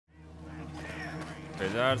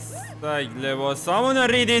پدر سگ لباسامونو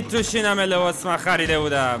ریدید توش. این همه لباس من خریده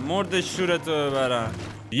بودم. مرد شورتو ببرم.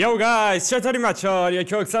 یو گایز چطوری مچار؟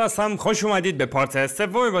 یکی اکسر هستم. خوش اومدید به پارت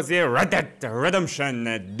سوم بازی Dead Redemption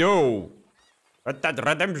 2. Dead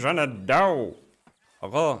Redemption 2.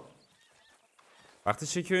 آقا وقتی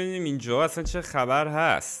چه که ببینیم اینجا اصلا چه خبر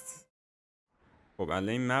هست. خب الان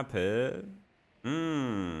این مپه.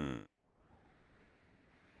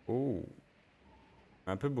 اوه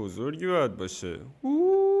مپ بزرگی باید باشه.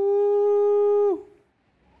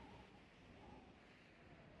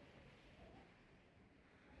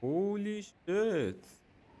 هولی شت،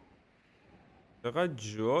 چقدر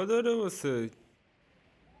جا داره واسه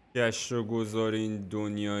گشت و گذار این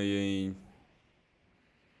دنیای این.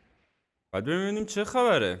 باید ببینیم چه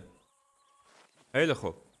خبره. خیلی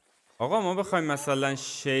خوب آقا، ما بخوایم مثلا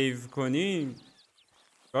شیو کنیم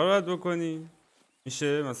کار باید بکنیم.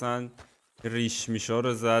 میشه مثلا ریش میشا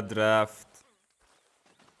رو زد رفت.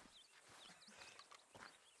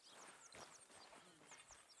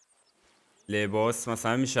 لباس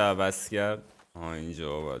مثلا میشه عوض کرد.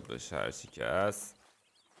 اینجا باید باشه هرچی که هست.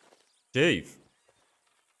 شیو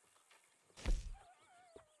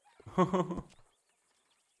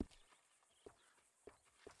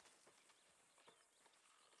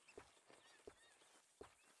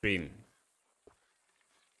بریم.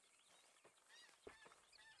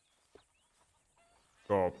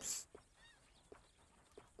 کاپس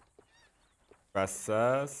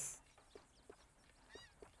بسس.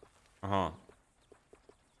 آها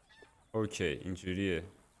اوکی اینجوریه.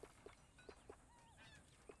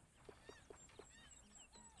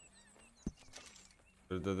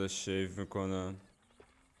 داداش شیف میکنن.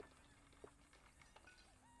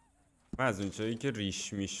 من از اونجایی که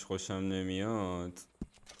ریش میش خوشم نمیاد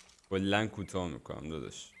کلن کوتاه میکنم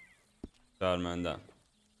داداش. شرمندم.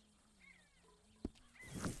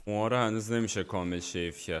 موها رو هنوز نمیشه کامل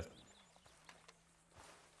شیف کرد.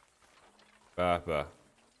 به به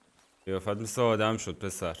قیافت مثل آدم شد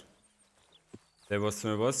پسر.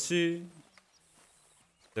 لباس چی؟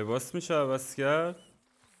 لباس میشه عوض کرد؟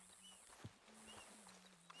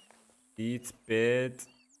 دیت بد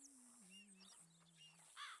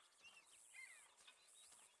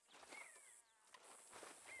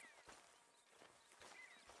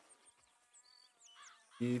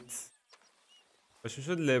دیت باشه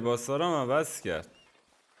شد. لباس ها رو هم عوض کرد.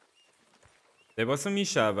 لباس رو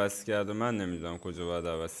میشه عوض کرد و من نمیدونم کجا باید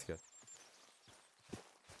عوض کرد.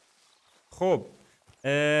 خب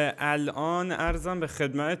الان عرضم به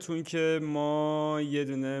خدمتتون که ما یه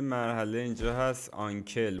دونه مرحله اینجا هست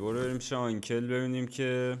آنکل. برو بریم پیش آنکل ببینیم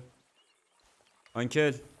که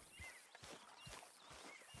آنکل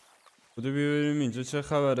خودو بیاریم اینجا چه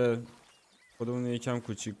خبره. خودمون یکم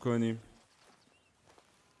کوچیک کنیم.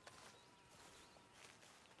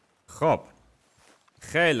 خب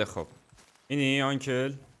خیلی خوب. اینی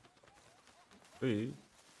آنکل؟ ای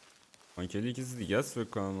آنکلی کسی دیگه است فکر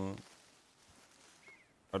کنم.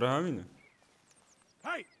 آره همینه.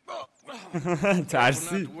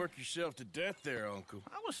 ترسی.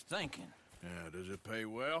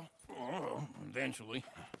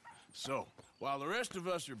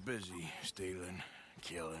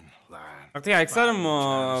 وقتی اکثر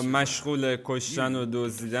ما مشغول کشتن و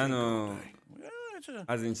دزدیدن و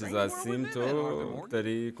از این چیزا هستیم تو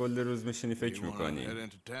داری کل روز میشینی فکر میکنی.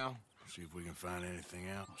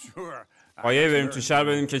 آیه بریم تو شهر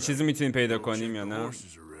ببینیم که چیزی میتونیم پیدا کنیم یا نه.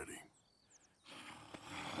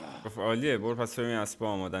 گفت عالیه. برو پس ببینیم اسبا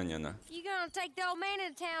آمادن یا نه.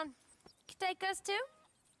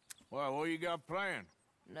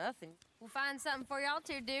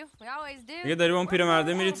 اگه داری با اون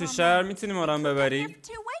پیرمرده میری تو شهر میتونی ما رو هم ببری.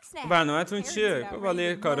 برنامه تون چیه؟ گفت والا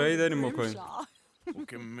یه کارهایی داریم بکنیم.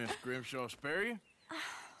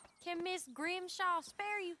 Can Miss Grimshaw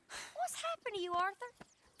spare you? What's happened to you, Arthur?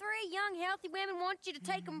 3 young, healthy women want you to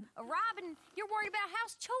take them a robbing. You're worried about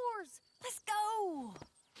house chores. Let's go.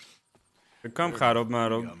 فکرم خراب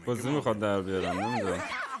مراب بازی میخواد در بیارم. نمیدونم.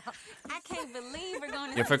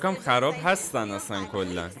 یه فکرم خراب هستن اصلا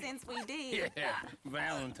کلا.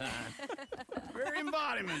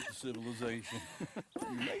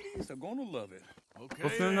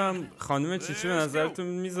 گفت نمیدونم خانم چیچی به نظرتون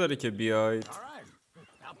میذاره که بیاید.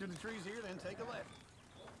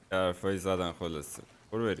 حرفایی زدن خلاصه.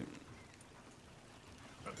 برو بریم.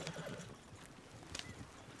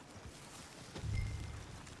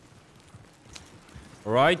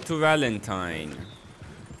 Right to Valentine.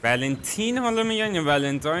 ولنتین حالا میگن یا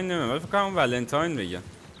ولنتاین نمیدونم. فکر کنم ولنتاین بگم.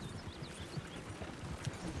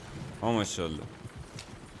 ماشاءالله.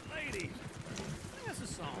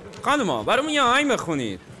 خانوما برامون یه آهنگ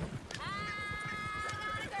بخونید.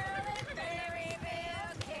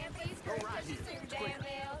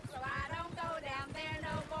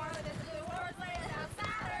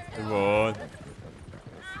 وای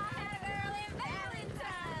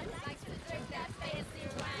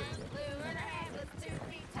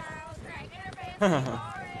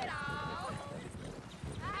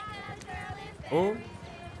او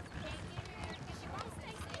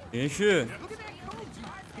این چیه؟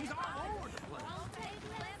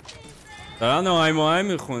 دارن آهنگ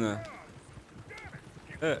ماهنگ میخونه.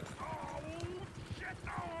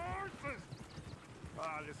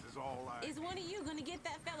 Is one of you gonna get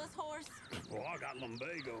that fella's horse? Well, I got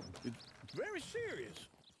lumbago. It's very serious.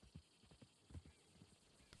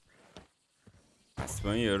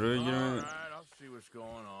 اصلا یه رو بگیرم. All right, I'll see what's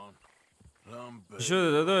going on. Lumbago. چی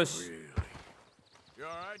شده داداش؟ Really? You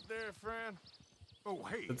all right there, friend? Oh,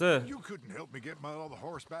 hey, What's you couldn't help me get my other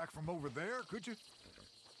horse back from over there, could you?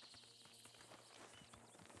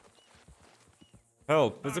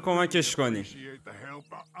 help بذار کمکش کنی. Appreciate the help.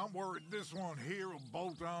 I'm worried this one here will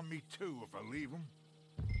bolt on me too if I leave him.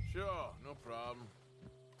 Sure, no problem.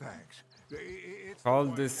 Thanks. It's Call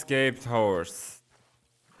the escaped horse.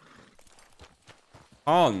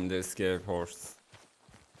 On the escaped horse.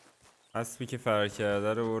 اسبی که فرار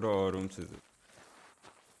کرده رو برو آروم چیزی.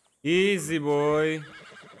 Easy boy.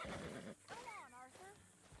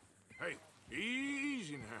 Hey,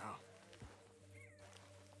 easy now.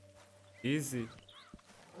 Easy.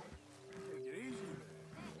 Take it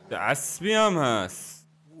easy. اسبی هم هست.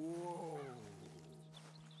 Whoa.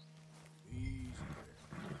 Easy.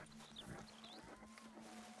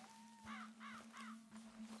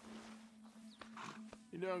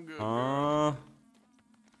 You done good, girl. آه.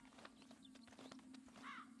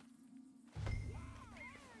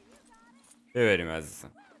 ببریم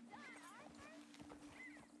عزیزم.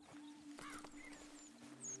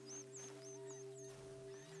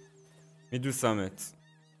 میدوسمت.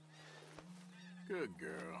 Good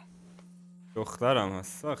girl. دخترم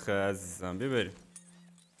هست آخه عزیزم ببریم.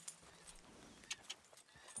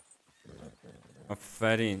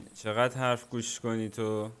 آفرین چقدر حرف گوش کنی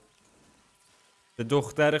تو. به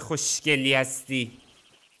دختر خوشگلی هستی.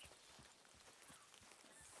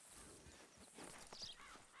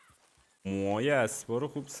 موهای اسبا رو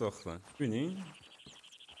خوب ساختن ببینی؟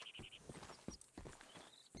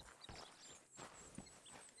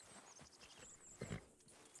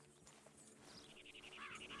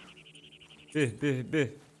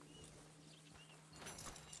 به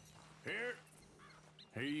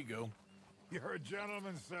Here you go. You're a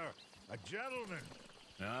gentleman, sir. A gentleman.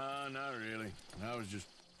 No, not really. I was just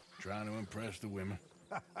trying to impress the women.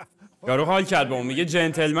 یارو حال کرد با اون میگه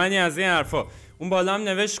جنتلمنی از این حرفا. اون بالا هم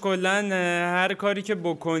نوشت کلن هر کاری که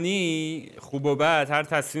بکنی خوب و بد هر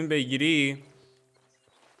تصمیم بگیری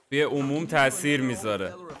توی عموم تاثیر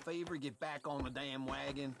میذاره.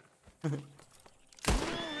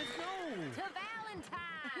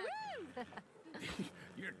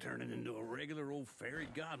 You're turning into a regular old fairy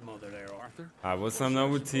godmother there, Arthur. حواسم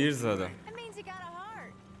نبود تیر زدم. That means you got a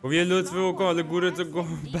heart. خب یه لطفی بکن حالا گورتو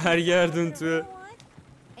برگردون تو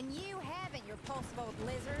And you haven't, you repulsive old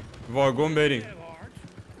lizard. واگن بریم.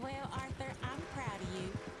 Well, Arthur, I'm proud of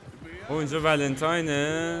you. او اینجا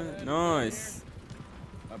ولنتاینه. نایس.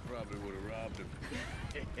 I probably would have robbed him.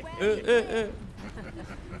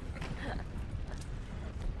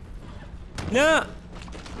 نه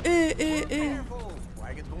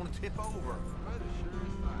Wagon's gonna tip over.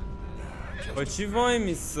 با چی وای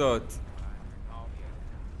میستاد؟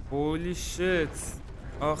 هولی شت.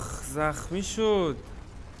 آخ زخمی شد.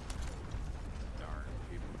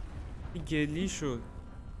 گلی شد.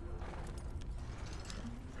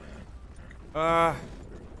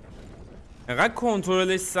 اینقدر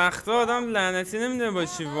کنترلش سخته آدم لعنتی نمیدونه با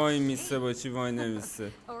چی وای میسته با چی وای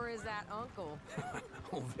نمیسته. Or is that uncle?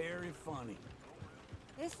 Oh, very funny.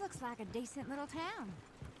 This looks like a decent little town.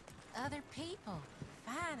 Other people,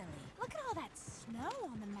 finally. Look at all that snow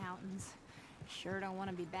on the mountains. Sure don't want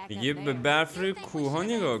to be back up میگه به there. برف روی You think we کوها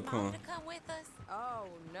should نگاه ask کن. Mom to come with us? Oh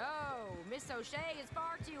no, Miss O'Shea is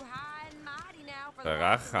far too high and mighty now for the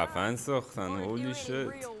چقدر boss to خفن run. ساختن. Won't do هولی any شت.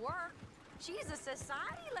 real work. She's a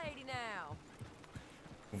society lady now.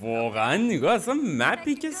 واقعا نگاه اصلا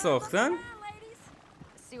مپی Take که your girls on ساختن. around, ladies.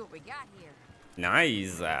 Let's see what we got here.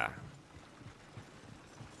 نایزه.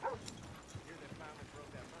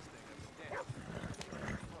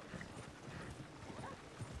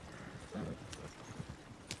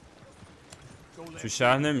 تو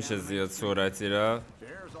شهر نمیشه زیاد سرعتی را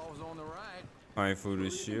There's always on the right. پای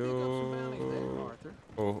فروشی و اوه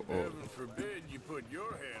اوه Heaven forbid you put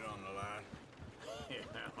your head on the line.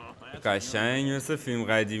 قشنگ مثل فیلم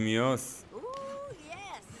قدیمی هست. Ooh,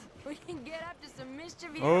 yes. We can get up to some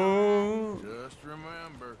mischief here. اوه Just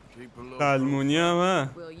remember, keep a low سلمونی هم ها.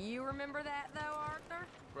 Will you remember that though, Arthur?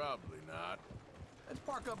 Probably not. Let's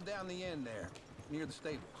park up down the end there, near the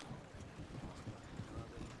stables.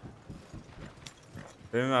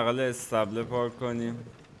 بریم اقل استبله پارک کنیم.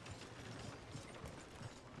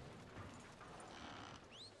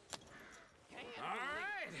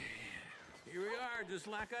 Alright, here we are, just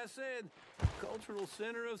like I said. Cultural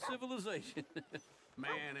center of civilization.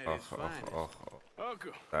 Man at its finest.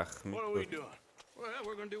 Uncle, زخمی what are we بود. doing? Well,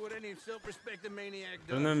 we're gonna do what any self-respecting maniac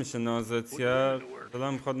چرا does. نمیشه نازت کرد؟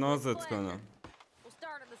 دلم میخواد نازت کنم. We'll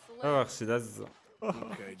start at the saloon. ببخشید عزیزم.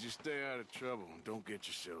 Okay, just stay out of trouble and don't get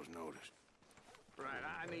yourselves noticed. Right,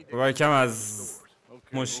 I need to... باید کم از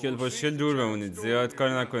Okay, مشکل well, we'll پشکل see دور you بمونید. at the زیاد store.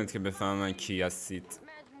 کاری نکنید که بفهمن کی هستید. Imagine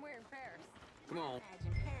we're in Paris. Come on.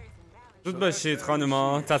 Imagine Paris and Valley. زود باشید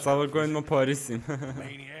خانوما. تصور کنید ما پاریسیم.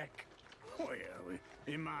 Maniac. Well,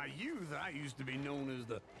 in my youth, I used to be known as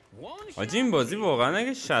the one حاجی این بازی واقعا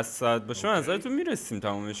اگه 60 ساعت باشه من نظرتون میرسیم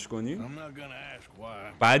تمامش کنیم. I'm not gonna ask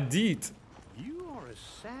why. بعد دید. You are a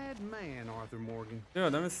sad man, Arthur Morgan. یه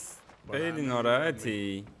آدم خیلی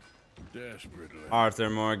ناراحتی Desperately. آرتر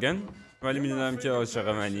مورگان، ولی میدونم که عاشق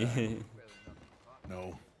منی.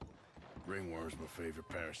 No. Ringworm's my favorite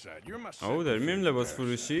parasite. You're my او second داریم میریم favorite لباس parasite.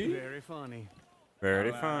 فروشی. Very funny.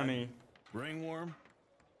 Very funny. Ringworm,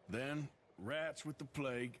 then rats with the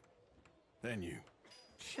plague, then you.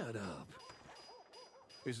 Shut up.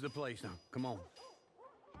 This is the place now. Come on.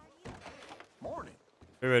 Morning.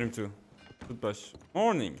 بریم تو. زود باش.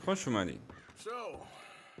 مورنینگ. خوش اومدی. So,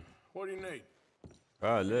 what do you need?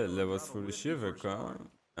 بله لباس فروشی فکر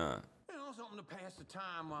کنم. نه. You know, something to pass the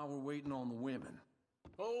time while we're waiting on the women.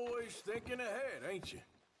 Always thinking ahead, ain't you?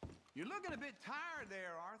 You're looking a bit tired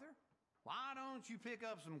there, Arthur. Why don't you pick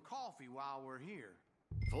up some coffee while we're here?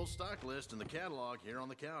 Full stock list in the catalog here on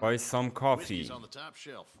the counter. Buy some coffee. Whiskey's on the top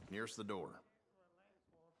shelf, nearest the door.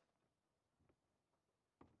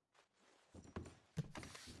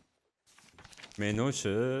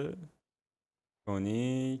 منوشه.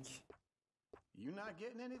 تونیک. You not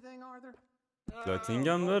getting anything, Arthur? لاتینگ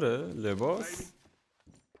هم داره. لباس.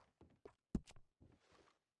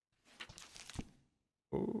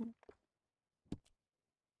 او.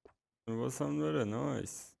 لباس هم داره.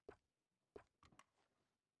 نایس.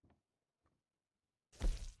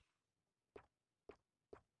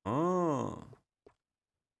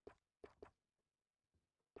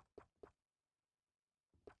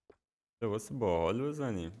 لباس باحال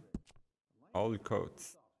بزنیم. all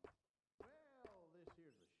coats.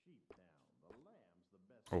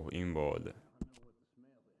 اوه این باحاله.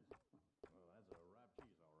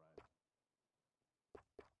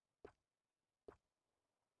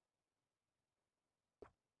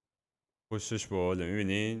 پشتش باحاله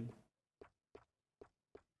میبینین؟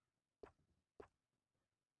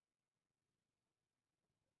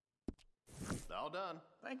 All done.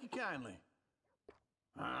 Thank you kindly.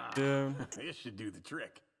 This should do the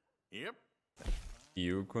trick. Yep.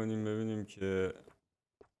 ایو کنیم ببینیم که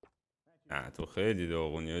نه تو خیلی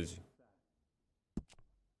داغونی آجی.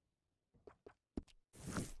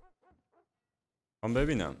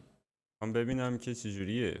 هم ببینم که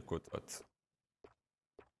چجوریه کتات.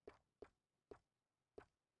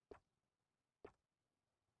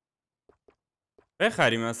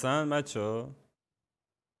 بخریم اصلا بچه ها.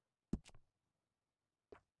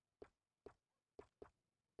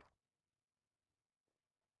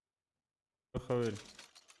 بخواه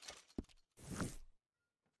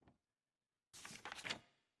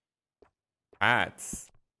hats.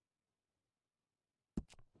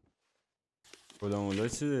 کدامولا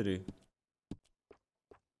چی داری؟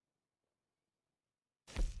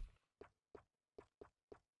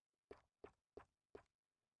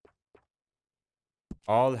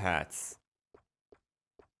 all hats.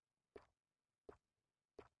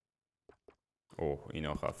 اوه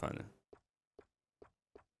اینا خفنه.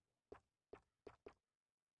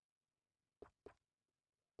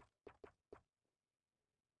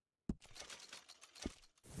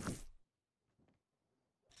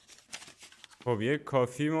 خب یه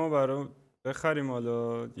کافی ما برای بخریم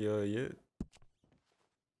حالا یا یه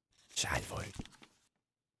شلواری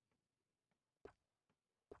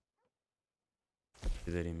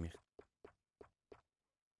چی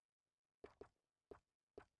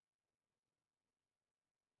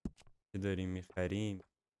داریم میخریم.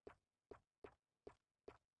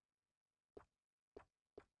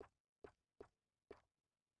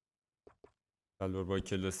 شلوار با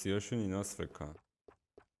کلاسی هاشون ایناست فکر کنم.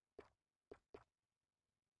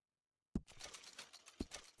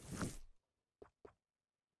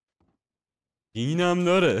 اینم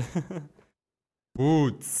داره.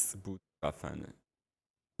 بوتس خفنه.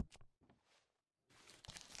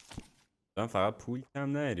 فقط پول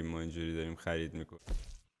کم نهریم ما اینجوری داریم خرید میکنیم.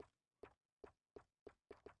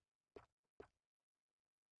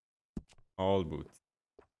 حال بود.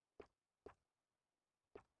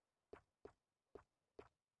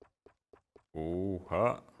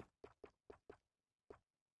 اوها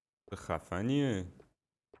خفنیه.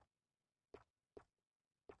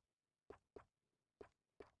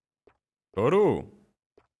 دارو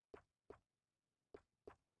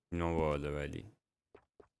اینا باله ولی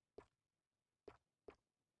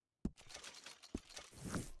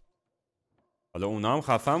حالا اونا هم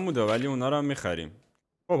خفن بوده ولی اونا رو هم میخریم.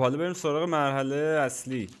 خب حالا بریم سراغ مرحله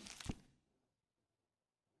اصلی.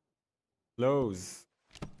 Close.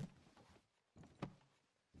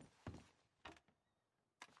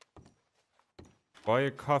 Buy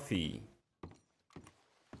a coffee.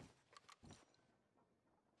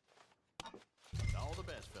 All the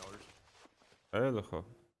best, fellas. خیلی خوب.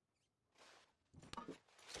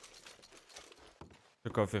 چه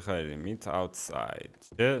کافی خریدیم؟ Meet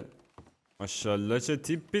outside. چه ماشالله چه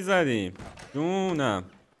تیپی زدیم.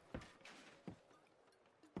 جونم.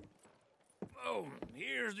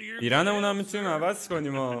 پیرنمون هم میتونیم عوض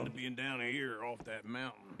کنیم ها.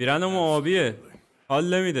 پیرنمون آبیه.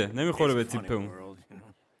 حال نمیده. نمیخوره به تیپمون.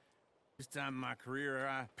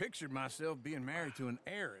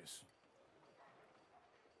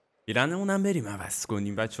 پیرنمون هم بریم عوض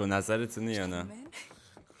کنیم بچه. نظرتونه یا نه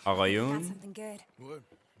آقایون؟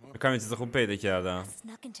 بکنم یه چیز خوب پیدا کردم.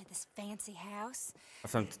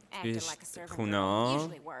 اصلا توی خونه ها.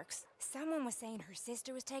 Someone was saying her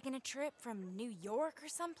sister was taking a trip from New York or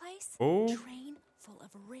someplace. Oh. Train full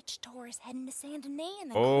of rich tourists heading to Saint Denis and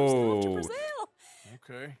then coasting off to Brazil.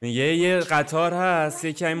 Okay. یه قطار هست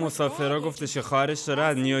یکی این مسافرها گفتش که خواهرش داره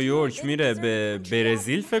از نیویورک میره به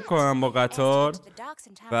برزیل فکر کنم با قطار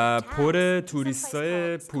و پر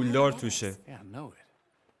توریستای پولدار توشه.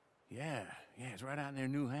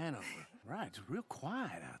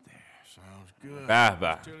 به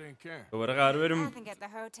به دوباره قرار بریم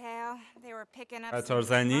قطار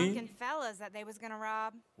زنی.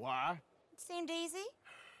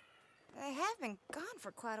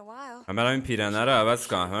 من برم این پیرنه رو عوض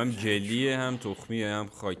کنم. هم جلیه هم تخمیه هم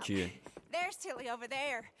خاکیه.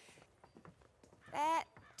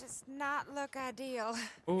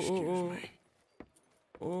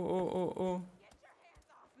 اوه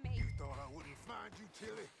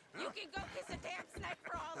You can go kiss a damn snake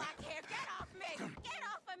for all I care. Get off me! Get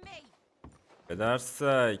off of me! پدر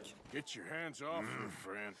سگ. Get your hands off her,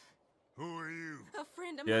 friend. Who are you? A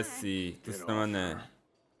friend of mine. یسی دوست منه.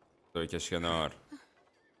 توی کش کنار.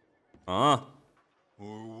 آه Or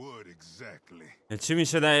what exactly? چی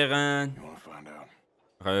میشه دقیقاً؟ You want to find out?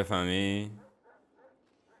 میخوای بفهمی؟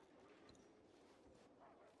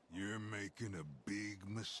 You're making a big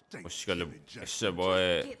mistake. مشکل Billy Jackson.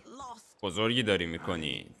 اشتباه Get lost. بزرگی داری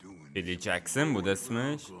میکنی. بیلی جکسون بود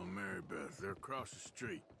اسمش. Uncle and Mary Beth, they're across the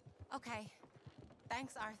street. Okay.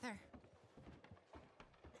 Thanks, Arthur.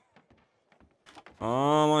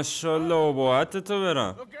 ماشالله باعت تو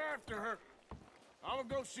برم. Look after her. I'm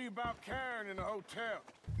gonna go see about Karen in the hotel.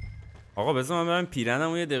 آقا بذار من برم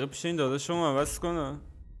پیرنمو یه دقیقه پیش این داداشمو عوض کنم.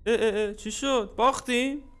 چی شد؟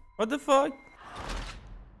 باختیم؟ What the fuck؟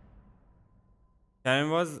 Karen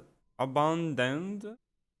was abandoned.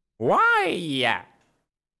 Why?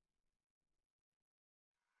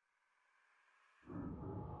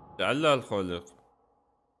 جلال خالق.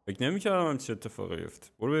 فکر نمی‌کردم هم چه اتفاقی بیفته.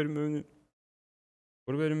 برو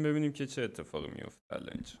بریم ببینیم که چه اتفاقی میفته الان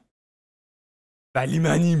اینجا. ولی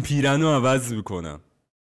من این پیرنو عوض میکنم.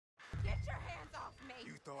 Get your hands off me!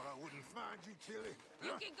 You thought I wouldn't find you, Tilly?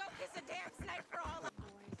 You can go kiss a damn snake for all I...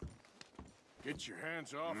 Get your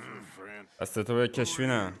hands off her, friend. دست تو به کشفی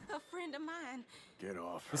نه. A friend of mine. Get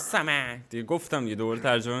off her. دوستمه. دیگه گفتم دیگه دوباره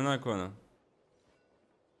ترجمه نکنم.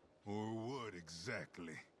 Or what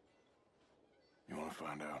exactly? You want to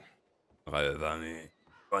find out? آقای بفهمی.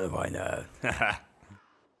 find out.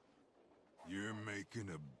 You're making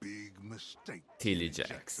a big mistake. تیلی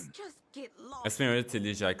جکسون. Just get lost. اسم میاره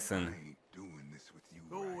تیلی جکسون. I ain't doing this with you.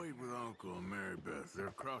 Go wait with Uncle and Mary Beth.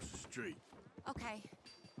 They're across the street. Okay.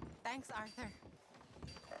 Thanks, Arthur.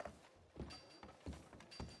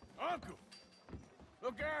 Uncle,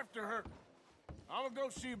 look after her. I'm gonna go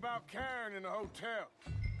see about Karen in the hotel.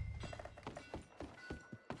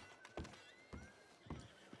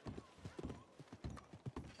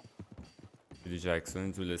 تیلی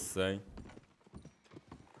جکسون تو لستای.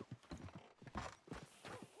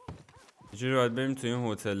 یه جوری باید بریم تو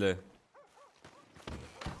این هتله.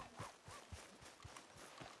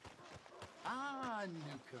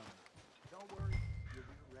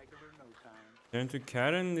 بریم تو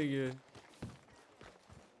کرن دیگه.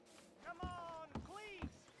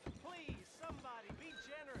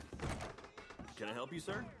 Can I help you,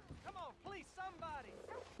 sir?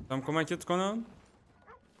 هم کمکت کنم؟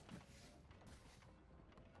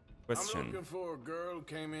 I'm looking for a girl who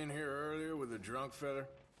came in here earlier with a drunk fella,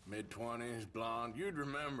 mid-20s, blonde. You'd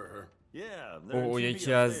remember her. Yeah, اوه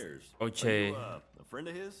یکی از اوکی a friend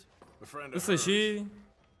of his? A friend of hers. دوستشی؟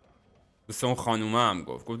 دوست اون خانومه هم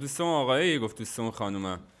گفت دوست اون آقایی گفت دوست اون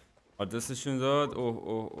خانومه آدرسشون داد.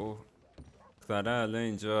 اوه دختره الان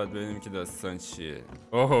اینجا ببینیم که داستان چیه.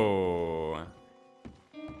 اوه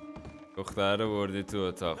دختره بردی تو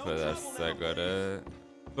اتاق پدر سگاره.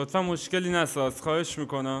 لطفا مشکلی نساز خواهش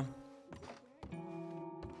میکنم.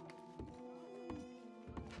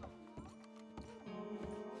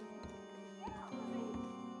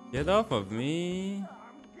 Get off of me.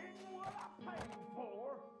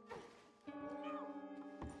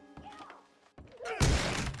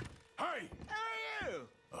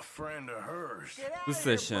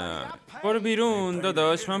 دوستشم برو بیرون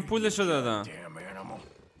داداش من پولشو دادم.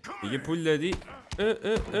 دیگه پول دادی؟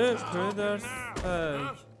 پدر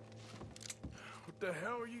سگ.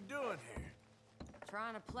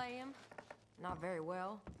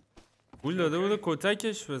 پول داده بود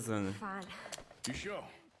کتکش بزنه.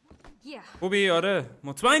 خوبی؟ آره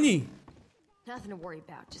مطمئنی؟ Nothing to worry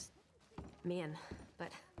about, just men.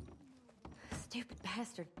 But stupid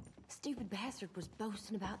bastard was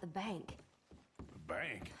boasting about the bank. The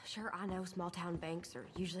bank? Sure, I know small town banks are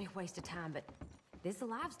usually a waste of time, but this is a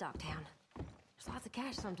livestock town. There's lots of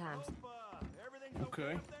cash sometimes.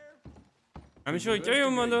 Okay. همیشه اوکی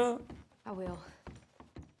اون مالا؟ I will.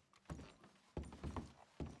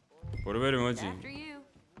 برو بریم آجی. After you.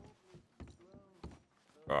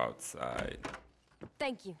 Go outside.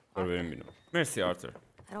 Thank you. برو بریم بیرون. مرسی آرتر.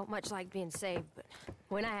 I don't much like being saved, but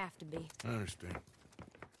when I have to be. I understand.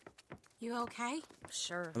 You okay?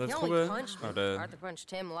 Sure. حالت He only خوبه؟ punched me. آره. Arthur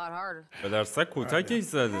punched him a lot harder. پدر سگ کتکش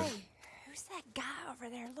زده. Hey, who's that guy over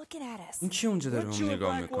there looking at us? این کی اونجا داره اون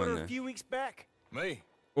نگاه میکنه؟ Me?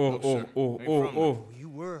 اوه You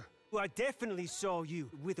were. Well, I definitely saw you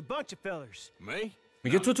with a bunch of fellers. Me?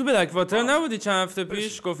 میگه تو بلک واتر نبودی چند هفته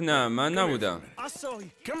پیش؟ گفت نه من نبودم. I saw you.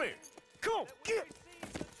 Come here. Come on, get.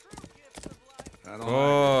 I don't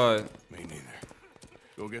وای like it. Me neither.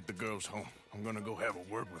 Go get the girls home. I'm gonna go have a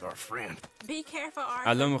word with our friend. Be careful, Arthur.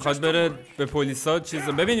 الان میخواد بره به پلیسا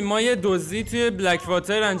چیزا. ببینید ما یه دزدی توی بلک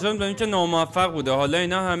واتر انجام دادیم که ناموفق بوده. حالا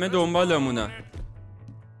اینا همه دنبالمونن.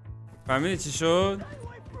 فهمیدی چی شد؟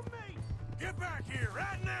 Get back here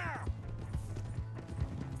right now.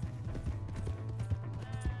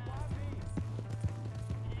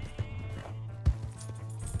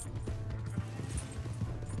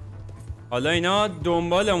 حالا اینا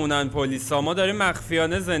دنبالمونن پلیسا. ما داریم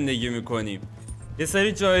مخفیانه زندگی میکنیم. یه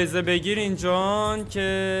سری جایزه بگیر اینجان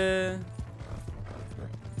که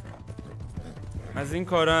از این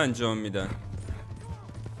کارا انجام میدن.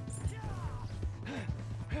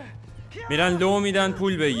 میرن لو میدن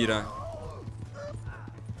پول بگیرن.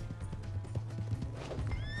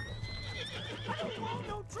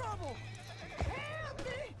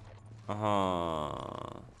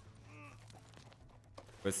 آها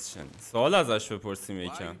بسشن سوال ازش بپرسیم Why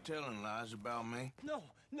are یکم. you telling lies about me? No.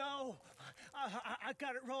 I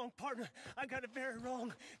got it wrong, partner. I got it very wrong.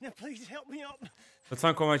 Now please help me up.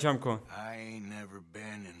 لطفا کمکم کن. I ain't never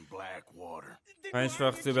been in Blackwater. من هیچ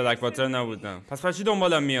وقت توی بلک واتر نبودم. پس برای چی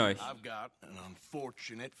دنبالم میای؟ I've got an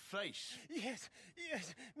unfortunate face. Yes,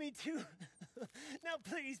 me too. Now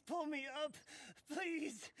please pull me up.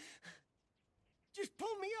 Please. Just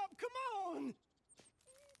pull me up, come on.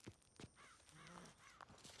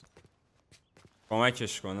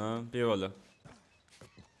 کمکش کنم. بیا بالا.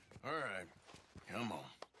 All right, come on.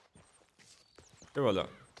 بیا بالا.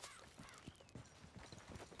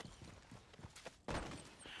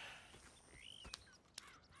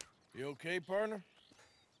 You okay, partner?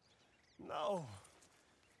 No.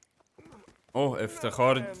 اوه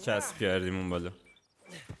افتخار کسب کردیم اون بالا.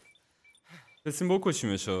 بسیم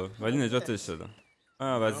بکشیمشو ولی نجاتش دادم.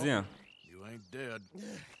 وضعیم. You ain't dead.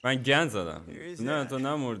 من گند زدم. نه تو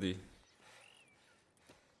نمردی.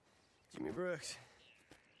 Jimmy Brooks.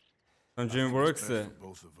 من جیمی بروکسه. For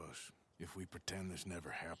both of us, if we pretend this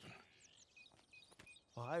never happened.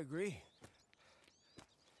 Well, I agree.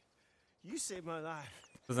 You saved my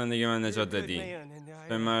life. تو زندگی من نجات You're a good دادی. man, and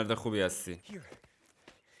تو مرد خوبی هستی. Here.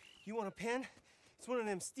 You want a pen? It's one of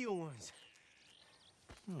them steel ones.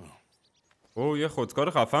 اوه یه خودکار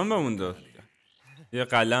خفن بهمون داد. یه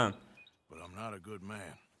قلم. But I'm not a good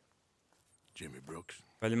man. Jimmy Brooks.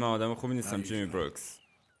 ولی من آدم خوبی نیستم جیمی بروکس.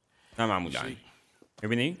 نه معمولا.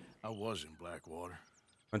 میبینی؟ I was in Blackwater.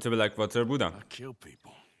 من تو بلک واتر بودم. I killed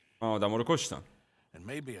people. من آدم رو کشتم. And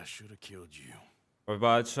maybe I should have killed you. و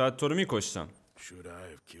بعد شاید تو رو میکشتم. Should I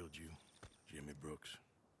have killed you, Jimmy Brooks?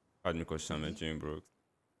 بعد میکشتم جیم بروکس.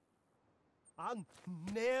 آهان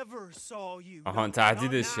آهان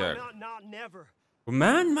تهدیدش کرد.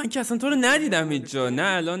 من که اصلا تو رو ندیدم هیچ جا،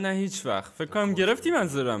 نه الان نه هیچ وقت. فکر کنم گرفتی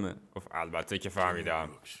منظورمه. گفت البته که فهمیدم.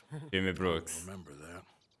 جیم بروکس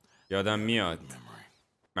یادم میاد.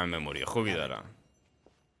 من مموری خوبی دارم.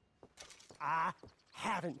 I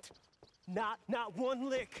haven't. Not one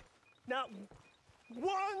lick. Not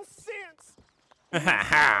 1 cent.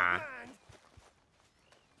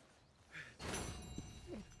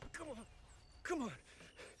 Come on.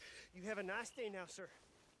 You have a nice day now, sir.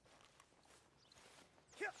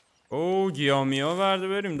 او گیامیا ورده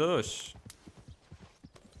بریم داداش.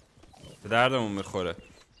 به دردمون میخوره.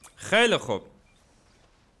 خیلی خوب.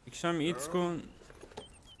 یکشم ایت کن.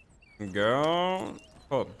 گرل.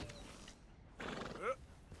 خب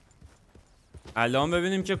الان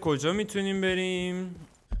ببینیم که کجا میتونیم بریم.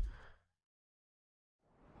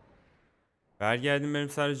 برگردیم بریم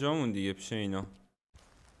سر جامون دیگه پیش اینا.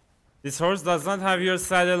 This horse does not have your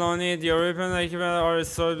saddle on it. Your weapon equipment are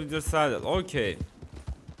stored with your saddle. Okay.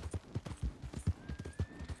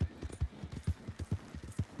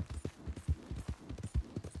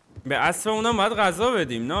 به اسب اونم باید غذا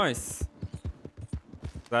بدیم. نایس.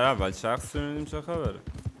 در اول شخص ببینیم چه خبره.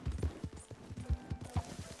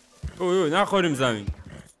 اوه نخوریم زمین.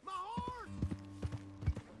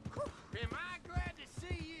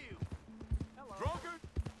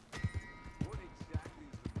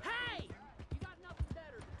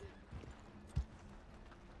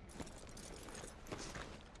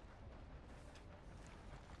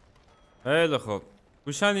 خیلی خوب.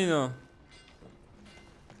 گوشن اینا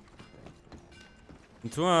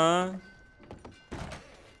تو هم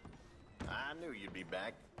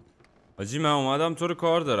حاجی من اومدم تو رو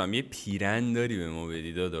کار دارم. یه پیرن داری به ما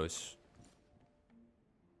بدی داداش؟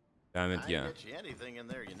 دمت گرم.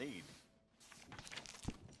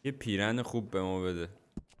 یه پیرن خوب به ما بده.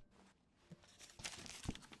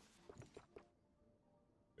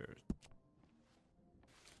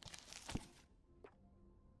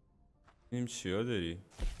 این چیا داری؟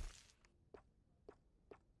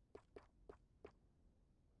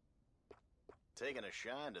 Taking a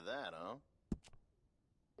shine to that, huh?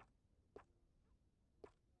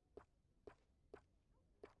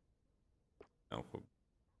 خوب.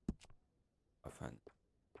 افند.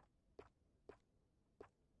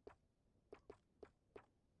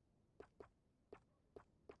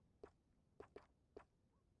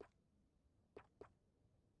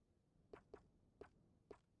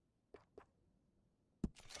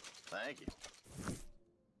 Thank you.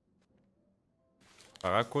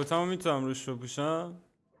 فقط کتمو میتونم روش بپوشم؟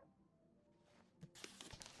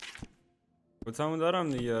 کتمو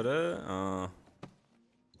دارم دیگه. آره.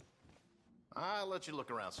 I'll let you look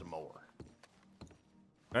around some more.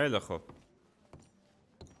 خیلی خوب.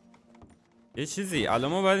 یه چیزی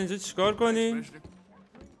الان ما باید اینجا چیکار کنیم؟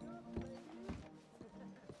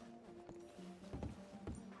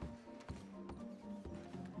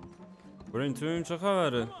 بریم تو ببینیم چه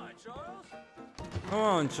خبره.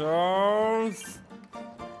 Come on Charles.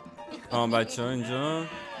 بچه ها اینجا.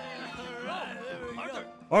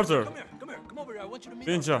 آرتر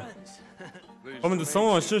بیا اینجا. من دوستم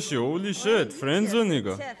آششی. Holy shit. Friends رو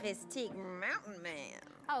نگاه.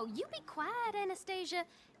 Oh, you be quiet, Anastasia.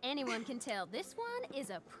 Anyone can tell this one is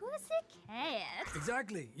a pussy cat.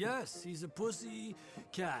 Exactly. Yes, he's a pussy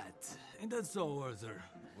cat. Ain't that so, Arthur?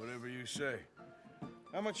 Whatever you say.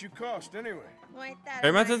 How much you cost anyway?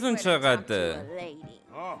 قیمتتون چقدره؟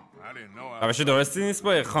 Oh, I didn't know. روش درستی نیست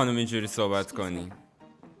با یه خانم اینجوری صحبت کنی.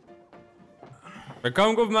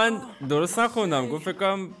 فکرم گفت من درست نخوندم. گفت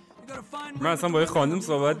فکرم من اصلا با یه خانم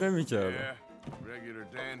صحبت نمی‌کردم.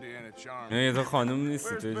 نه یه تو خانم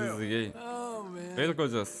نیستی تو یه چیز دیگه. خیلی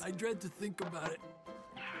کجاست؟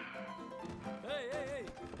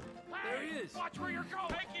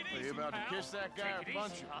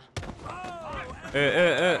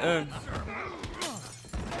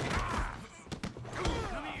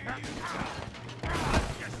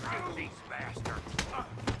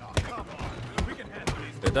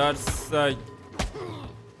 پدر سگ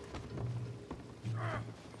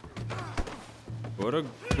برو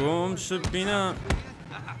گم شو بینم.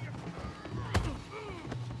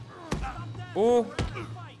 اوه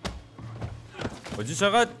حاجی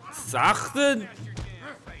چقدر سخته.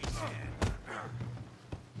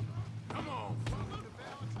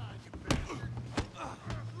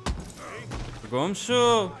 گم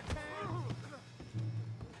شو.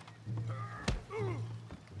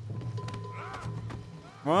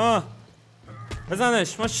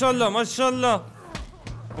 بزنش. ماشالله ماشالله.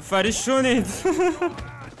 فری شونید.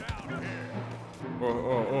 اوه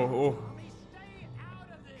اوه اوه اوه.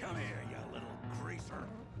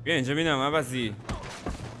 بیا اینجا بینم عوضی.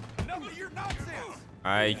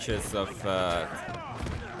 ای کسافت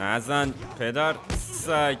نزن پدر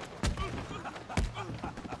سگ.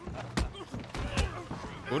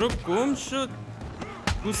 برو گم شد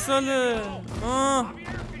گوساله.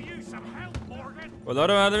 کلا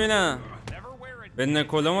رو برده بینم. به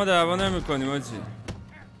نکولا ما دعوا نمی کنیم آجی.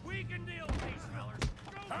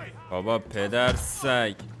 بابا پدر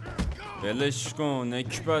سگ بلش کن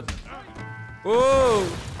نکبت. اوه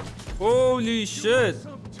هولی شت.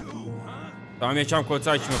 تو هم یکم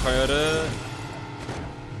کتک میخوای آره؟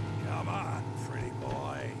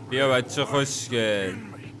 بیا بچه خوشگل.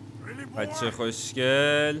 بچه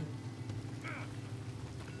خوشگل.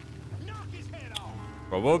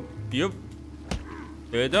 بابا بیا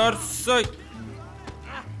پدر سگ.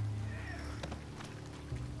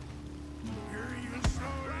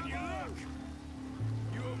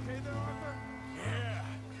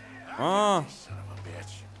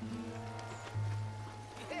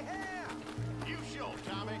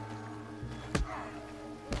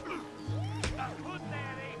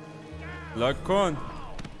 لاک کن.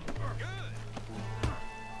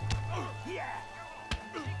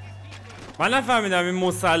 من نفهمیدم این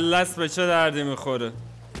مثلث به چه دردی میخوره.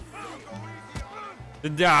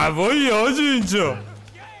 دعوایی آجی اینجا.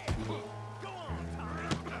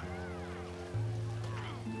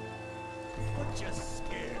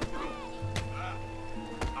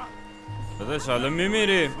 داداش حالا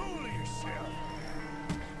میمیریم.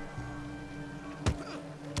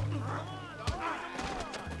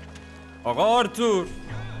 آقا آرتور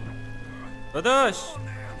داداش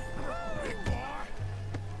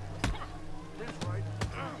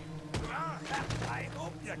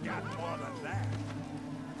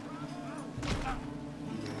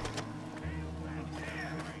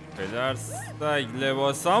پدر سگ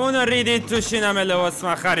لباسامونو ریدید توش. این همه لباس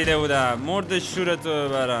من خریده بودم. مرد شورتو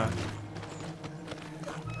ببرم.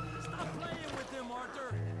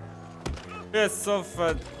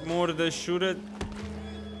 کسافت مرد شورت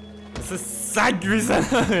مثل سگ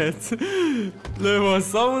میزنمت.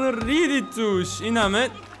 لباسامونو ریدید توش. این همه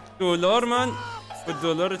دلار من به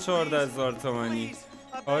دلار 14,000 تومانی.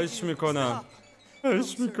 خواهش میکنم.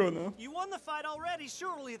 خواهش میکنم.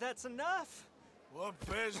 What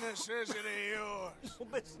business is it of yours?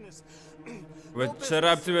 business. و چه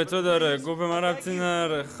ربطی به تو داره؟ گو به من ربطی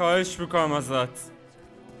نداره. خواهش میکنم ازت.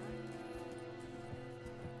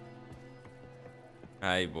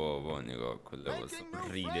 ای بابا نگاه کن لباس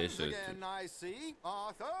ریده شد.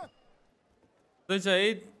 تو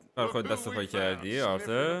جایی بر خود دست و پا کردی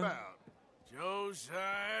آرتر؟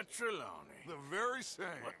 Josiah Trelawney. The very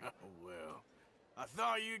same. Well, I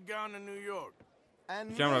thought you'd gone to New York. And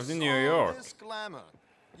Come miss from New York. all this glamour.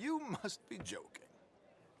 You must be joking.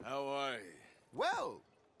 How are you? Well,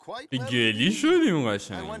 quite گلی شدیم I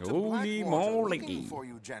قشنگ. went to اولی Blackwater looking مولگی. for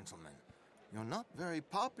you gentlemen. You're not very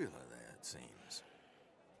popular there, it seems.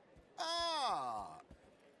 Ah,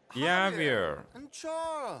 Javier. and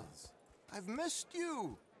Charles. I've missed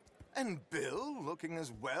you. And Bill looking as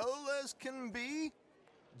well as can be.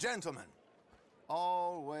 Gentlemen,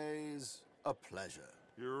 always a pleasure.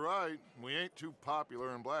 You're right. We ain't too popular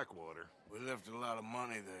in Blackwater. We left a lot of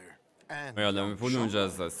money there. And یادم پول اونجا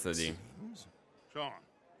از دست دادیم. Sean,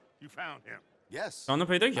 you found him. yes. شانو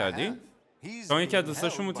پیدا کردی؟ He's شان یکی از being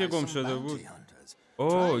دوستاشون بود held که by گم some شده bounty بود. hunters,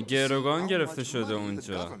 اوه trying to see گروگان how گرفته much شده money the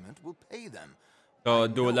اونجا government will pay them. تا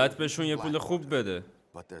دولت بهشون یه پول خوب بده.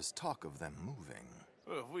 But there's talk of them moving.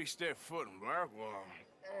 Well, if we step foot in Blackwater,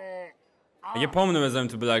 اگه پامونو بزنیم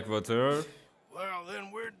تو بلک واتر well, then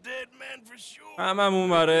we're dead men for sure. هممون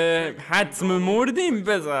برای حتم مردیم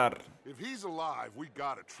بذار. If he's alive, we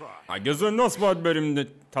gotta try. اگه زنداست باید بریم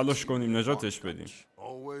تلاش کنیم نجاتش بدیم.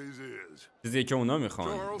 Always is. چیزی که اونا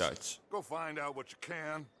میخوان. Charles, داچ. go find out what you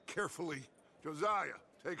can, carefully. Josiah,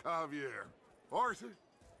 take Javier. Arthur,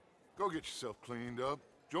 go get yourself cleaned up.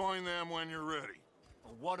 Join them when you're ready.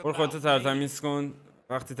 برو خودتو ترتمیز کن.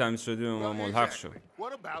 وقتی تمیز شدی به ما ملحق شد.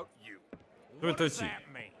 What about you? تو تو چی؟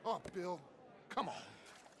 Oh, Bill, come on.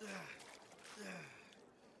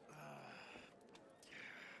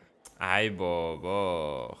 ای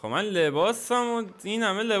بابا خب من لباسم و این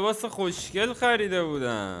همه لباس خوشگل خریده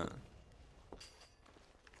بودم.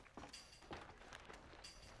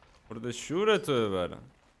 برده شورتو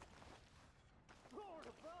ببرم.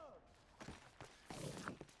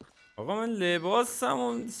 آقا من لباسم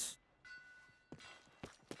و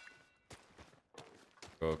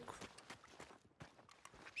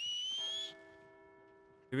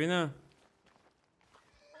ببینم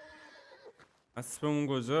اسبمون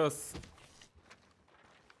کجاست؟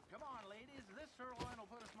 Come on, ladies. This sirloin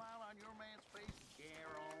will put a smile on your man's face,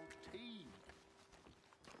 guarantee.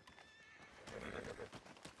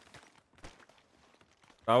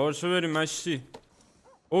 سوار شو بریم مشتی.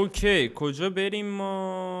 اوکی کجا بریم ما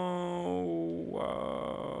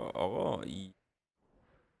آقا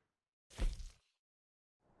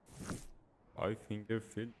I finger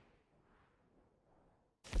field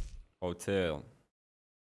هتل.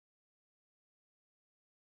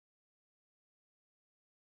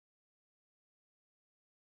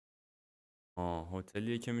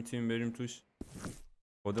 هتلیه که میتونیم بریم توش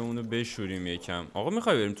خودمونو بشوریم یکم. آقا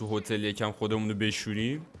میخوای بریم تو هتل یکم خودمونو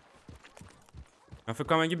بشوریم؟ من فکر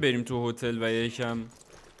کنم اگه بریم تو هتل و یکم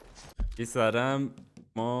یه سرم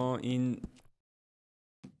ما این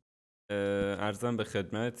عرضم به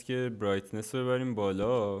خدمت که برایتنس رو ببریم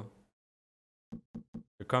بالا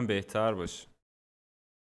فکر کنم بهتر باشه.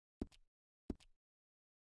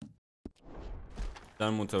 در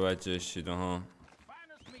متوجه شید ها.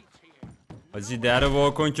 حاجی در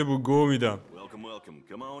واکن که بو گو میدم.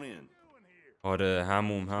 آره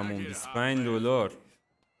هموم $25.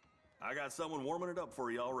 I got someone warming it up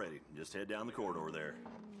for you already. Just head down the corridor there.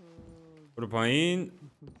 برو پایین.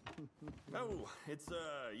 Oh, it's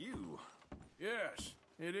you. Yes,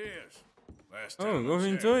 it is. Last time گفت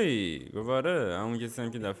این تویی. گفت آره همون کسی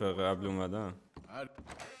هم که دفعه قبل اومدم.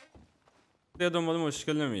 دیگه دنبال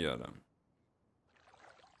مشکل نمیارم.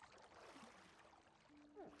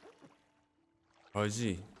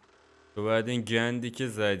 حاجی تو بعد این گندی که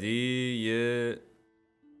زدی یه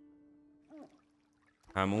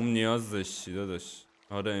حموم نیاز داشتی داداش.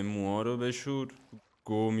 آره این موها رو بشور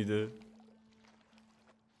گو میده.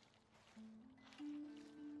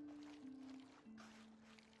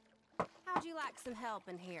 How'd you like some help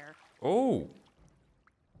in here? اوه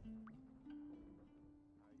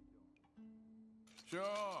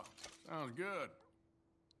Sure, sounds good.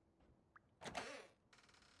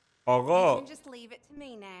 آقا You can just leave it to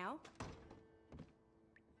me now.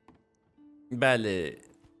 بله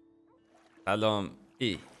سلام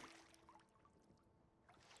ای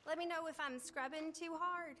Let me know if I'm scrubbing too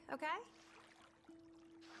hard, okay?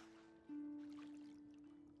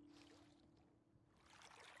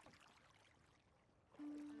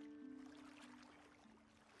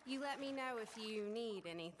 You let me know if you need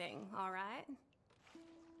anything, all right?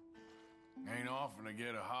 Ain't often to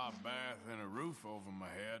get a hot bath and a roof over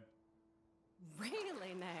my head.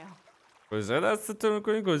 Really now? کجا دستتو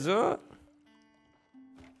میکنی کجا؟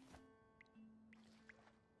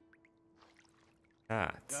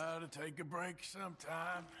 Gotta take a break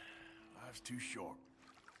sometime. Life's too short.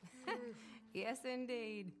 Yes,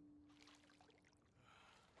 indeed.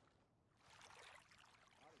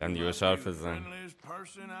 هم دیگه حرف بزن. Friendliest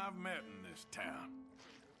person I've met in this town.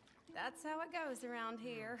 That's how it goes around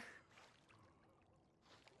here.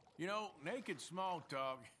 You know, naked small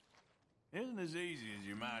talk isn't as easy as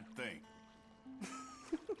you might think.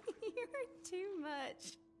 You're too much.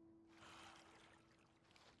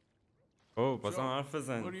 اوه بازم حرف What do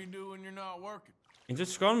بزن. you do when you're not working? اینجا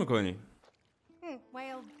چیکار میکنی؟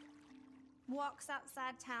 Well, walks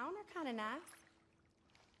outside town are kind of nice.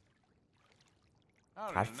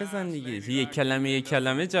 حرف بزن دیگه. یک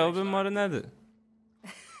کلمه جواب ما رو نده.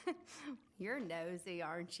 You're nosy,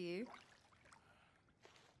 aren't you?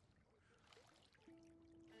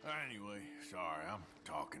 Anyway, sorry, I'm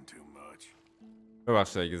talking too much.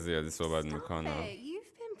 ببخشید اگه زیادی صحبت میکنم. Hey,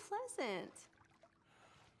 you've been pleasant.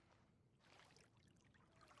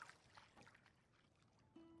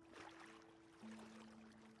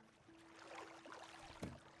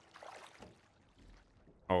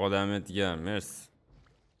 آقا دمت گرم مرسی.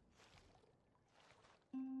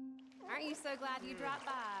 Aren't you so glad you dropped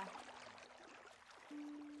by?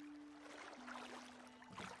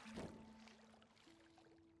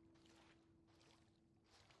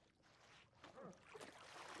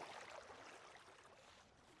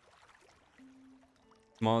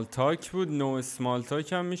 سمال تاک بود. نو سمال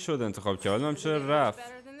تاک هم میشد انتخاب که حالا هم چرا رفت.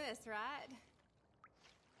 Better than this, right?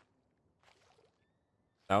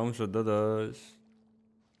 تموم شد داداش.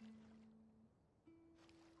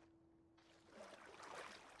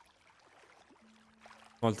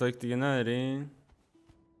 سمال تاک دیگه ندارین؟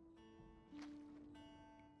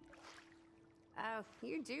 Oh,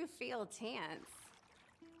 you do feel tense.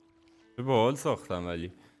 به باحال ساختم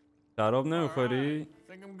ولی. شراب نمیخوری؟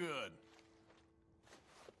 Think I'm good.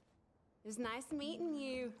 It was nice meeting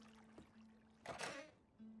you.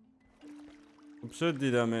 خوب شد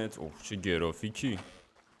دیدمت. اوه چه گرافیکی.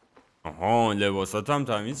 آها لباسات هم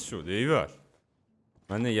تمیز شد ایول.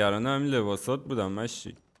 من نگران همین لباسات بودم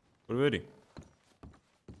مشی. برو بریم.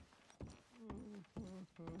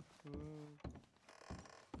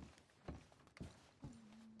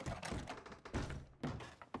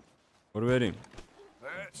 برو بریم.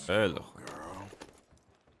 خیلی خوب.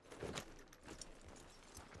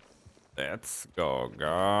 Let's go.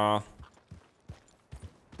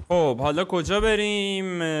 خب حالا کجا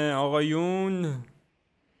بریم آقایون؟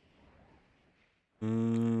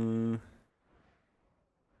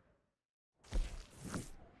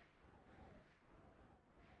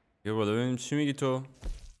 یه بالا ببینیم چی میگی تو؟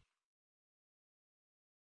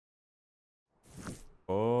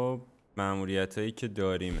 خب مأموریت هایی که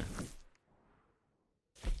داریمه.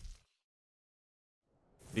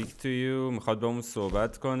 Speak to you میخواد با اون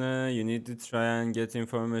صحبت کنه. You need to try and get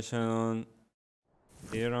information on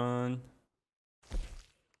Iran.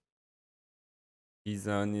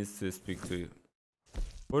 Iran needs to speak to you.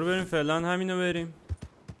 برو بریم فعلا همینو بریم.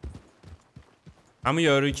 اما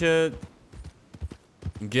یارو که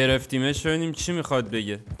گرفتیمش ببینیم چی میخواد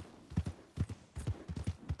بگه.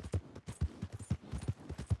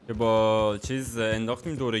 که با چیز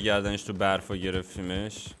انداختیم دور گردنش تو برف و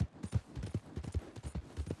گرفتیمش.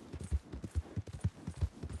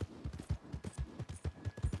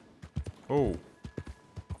 او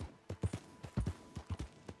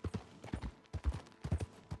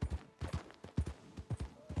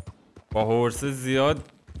با هورسه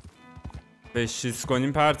زیاد بهش چیز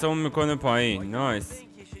کنیم پرتمون میکنه پایین. نایس.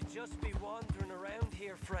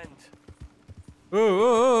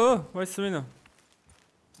 اوه وایسا ببینم.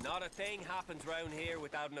 Not a thing happens round here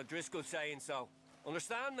without an O'Driscoll saying so.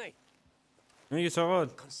 Understand me? میگه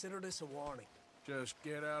چقدر؟ Consider this a warning. Just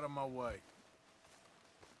get out of my way.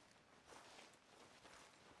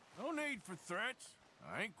 No need for threats.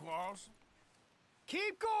 I ain't quarrelsome.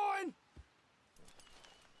 Keep going.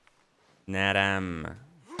 نرم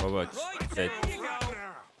بابا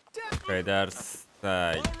پدر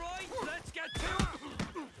سگ.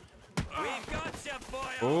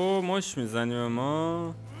 او مش میزنیم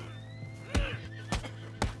ما.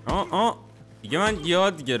 دیگه من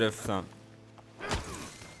یاد گرفتم.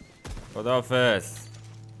 خداحافظ.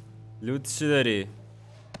 لوت چی داری؟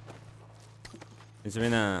 اینجا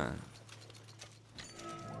بینم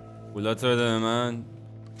پولات رو بده به من.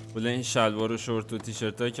 پول این شلوار و شورت و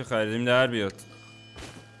تیشرت هایی که خریدیم در بیاد.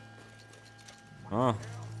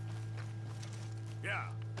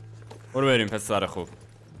 برو بریم پسر خوب.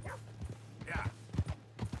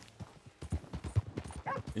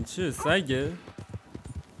 این چیه؟ سگه؟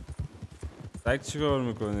 سگ چی کار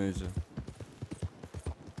میکنه اینجا؟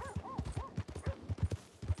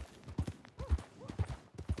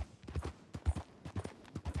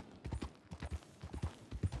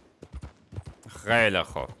 خیلی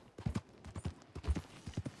خوب.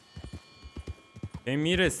 این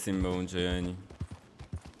میرسیم به اونجا یعنی.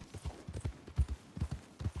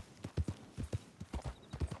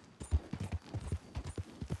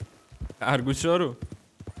 خرگوشا رو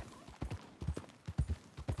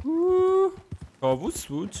طاووس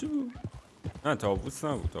بود چی بود؟ نه طاووس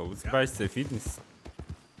نبود. طاووس بهش سفید نیست.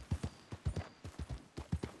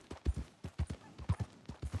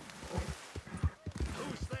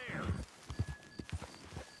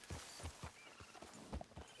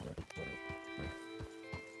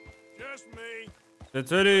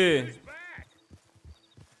 چطوری؟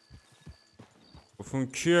 گفتون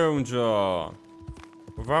کیه اونجا؟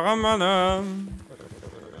 فقط منم.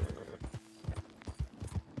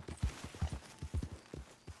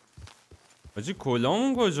 حاجی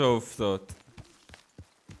کلامون کجا افتاد؟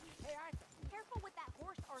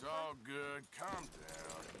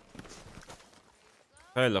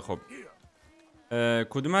 خیلی خوب.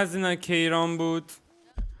 کدوم از اینا کیران بود؟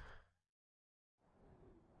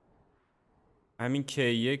 همین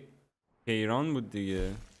یک کیران بود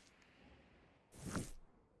دیگه.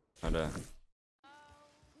 آره.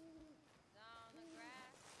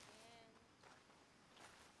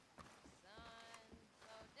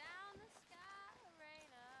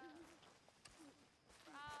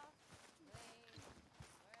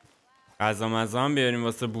 غذا مزه هم بیاریم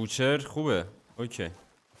واسه بوچر خوبه. اوکی.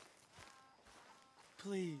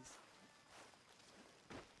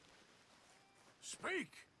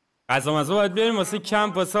 غذا مزه باید بیاریم واسه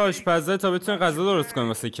کمپ واسه آشپزه تا بتونیم غذا درست کنیم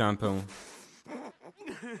واسه کمپمون.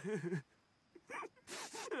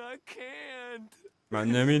 من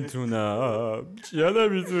نمیتونم. چیا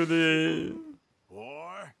نمیتونی؟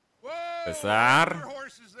 پسر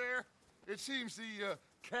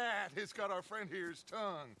Cat has got our friend here's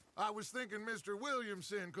tongue. I was thinking Mr.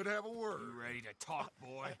 Williamson could have a word. You ready to talk,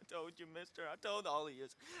 boy? I told you, mister. I told all of you.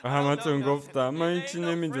 همتون گفتم من هیچی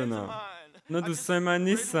نمیدونم. نه دوستای من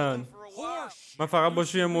نیستن. من فقط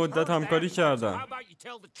باشو یه مدت همکاری کردم.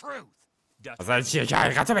 نظر چیه که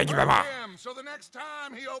حقیقتو بگی به ما.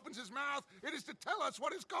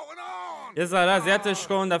 یه ذره اذیتش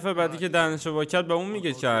کن. دفعه بعدی که دهنشو وا کرد به اون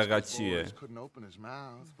میگه که حقیقت چیه.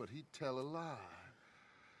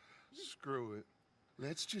 Screw it.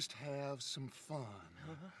 Let's just have some fun.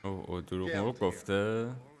 او دروغ رو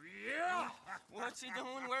گفته. What's he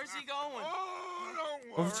doing? Where's he going?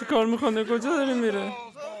 گفت چی کار میکنه؟ کجا داری میره؟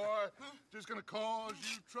 Just gonna cause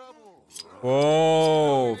you trouble.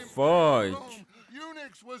 اوه فایک.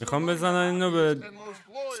 میخوام بزنن اینو به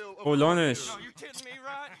قولانش.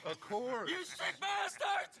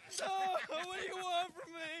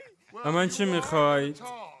 من چی میخواید؟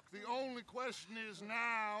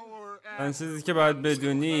 من چیزی که باید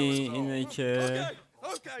بدونی اینه که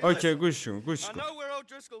اوکی گوش کن.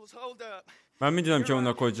 من میدونم که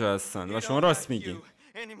اونا کجا هستن و شما راست میگین.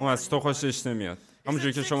 اون از تو خوشش نمیاد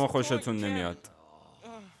همونجوری که شما خوشتون نمیاد.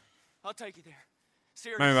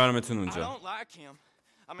 من میبرمتون اونجا.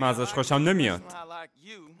 من ازش خوشم نمیاد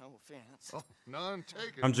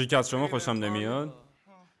همونجوری که از شما خوشم نمیاد.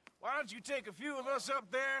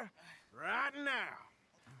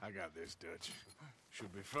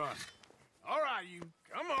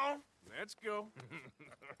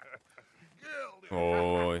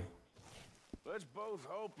 اوی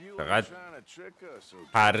فقط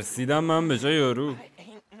ترسیدم من به جای یارو.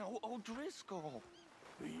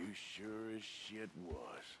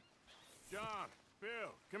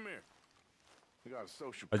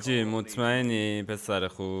 آجی مطمئنی پسر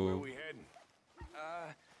خوب؟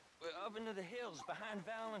 Up into the hills behind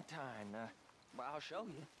Valentine. I'll show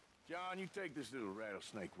you. John, you take this little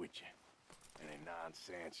rattlesnake with you. Any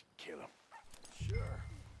nonsense, kill him. Sure.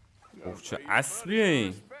 اوه چه اسبیه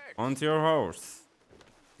این؟ On to your horse.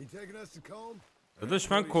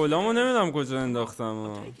 داداش من کلامو نمیدونم کجا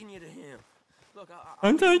انداختم.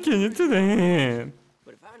 I'm taking you to him.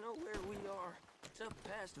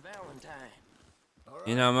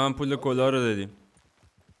 این هم پول کلا رو دادیم.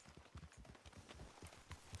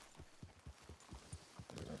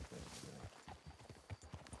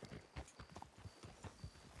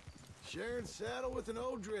 Sharing saddle with an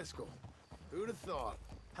O'Driscoll. Who'd have thought?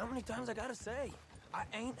 How many times I gotta say? I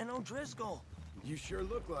ain't an O'Driscoll. You sure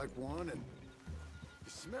look like one, and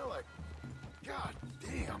you smell like... God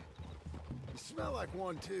damn. You smell like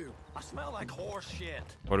one, too. I smell like horse shit.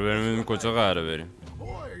 برو بریم کجا قراره بریم.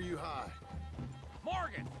 Boy, are you high.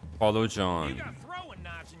 Morgan! Follow John. You got throwing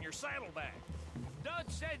knives in your saddlebag. Dud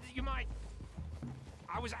said that you might...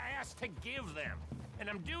 I was asked to give them, and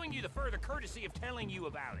I'm doing you the further courtesy of telling you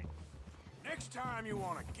about it. Next time you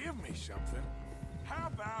want to give me something, how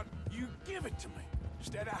about you give it to me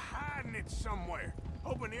instead of hiding it somewhere,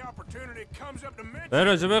 hoping the opportunity comes up to mention. در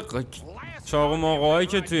راجب چاقو موقعایی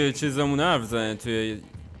که توی چیزمونه حرف زنه توی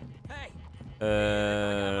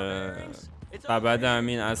بعد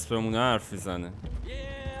همین اسبمونه حرف میزنه.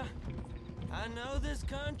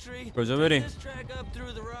 کجا بریم؟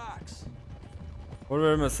 برو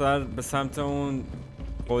بریم مثلا به سمت اون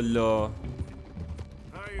قلا.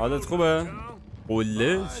 حالت خوبه؟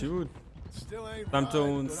 قله؟ چی بود؟ سمت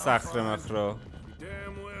اون صخره مخرا.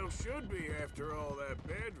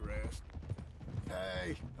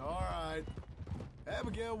 Hey, all right.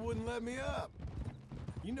 Abigail wouldn't let me up.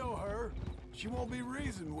 You know her. She won't be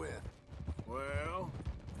reasoned with. Well,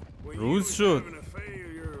 روز شد. having a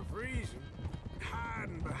failure of reason,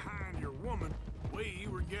 hiding behind your woman, we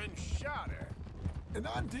were getting shot at. And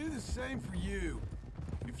I'd do the same for you,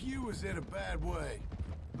 if you was in a bad way.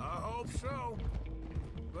 I hope so,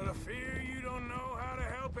 but I fear you don't know how to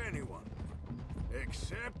help anyone,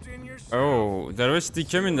 except in yourself. اوه داره بهش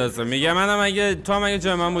دیکه میندازه. میگه منم اگه تو هم اگه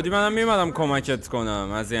جای من بودی منم میمدم کمکت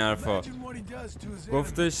کنم. از این حرفا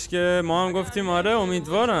گفتش که ما هم گفتیم آره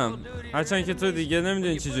امیدوارم، هرچند که تو دیگه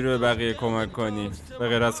نمیدونی چجوری به بقیه کمک کنی به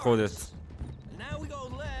غیر از خودت.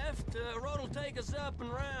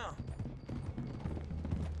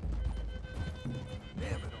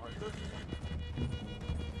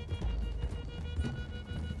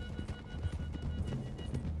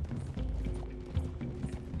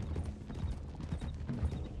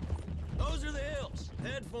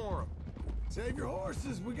 Head for him. Save your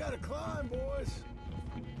horses, we gotta climb, boys.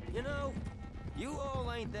 You know, you all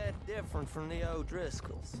ain't that different from the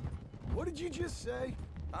O'Driscolls. What did you just say?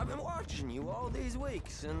 I've been watching you all these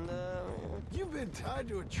weeks, and you've been tied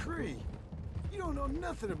to a tree. You don't know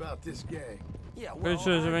nothing about this gang. Yeah, well,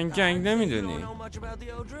 you don't know much about the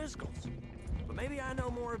O'Driscolls. But maybe I know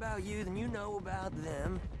more about you than you know about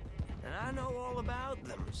them. And I know all about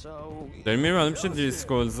them, so...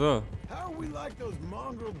 How are we like those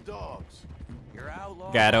mongrel dogs? You're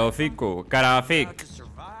outlaws. Grafik. To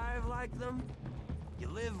survive like them, you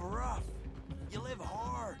live rough. You live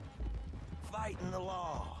hard. Fighting the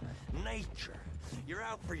law, nature. You're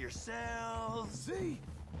out for yourselves. See?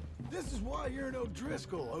 This is why you're an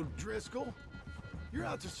O'Driscoll, O'Driscoll. You're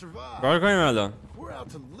out to survive. کار کنیم الان. We're out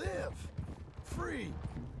to live. Free.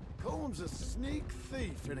 Coleman's a sneak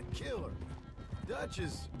thief and a killer. Dutch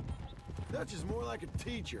is more like a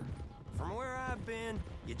teacher. From where I've been,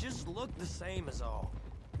 you just look the same as all.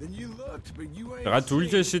 Then you looked, but you ain't. فقط طول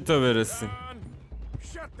کشید تا برسیم.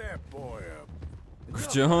 Shut that boy up.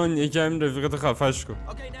 گفت جهان یکم رفیقت خفش کن.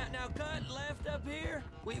 Okay, now cut left up here.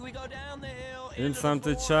 We go down the hill. این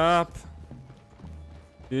سمت چپ.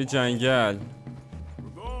 توی جنگل.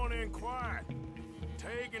 We're going in quiet,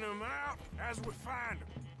 taking them out as we find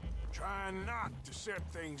them, trying not to set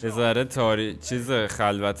things یه up. ذره تاری چیز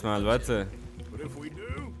خلوت ملوته. But if we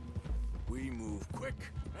do, we move quick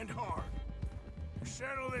and hard.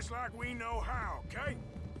 Settle this like we know how, okay?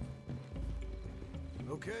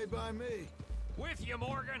 Okay by me. With you,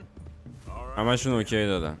 Morgan. همشون اوکی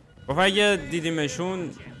دادن. گفت اگه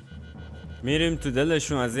دیدیمشون میریم تو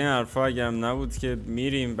دلشون، از این حرفا اگه هم نبود که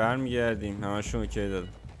میریم برمیگردیم. همشون اوکی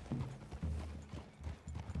دادن.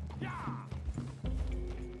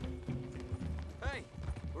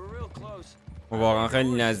 ما واقعا خیلی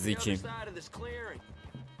نزدیکیم.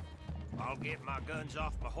 I'll get my guns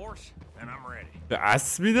off my horse and I'm ready. به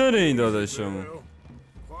اسبی داره این داداشمون.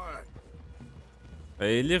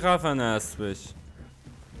 خیلی خفن اسبش.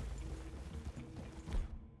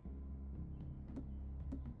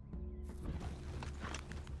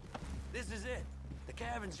 This is it. The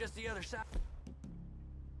cabin's just the other side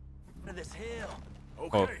of this hill.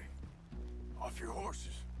 Okay. Off your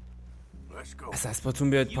horses. Let's go. از اسباتون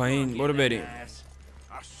بیاد پایین. برو بریم.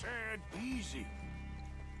 I said easy.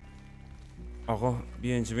 آقا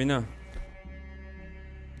بیا اینجا بینم.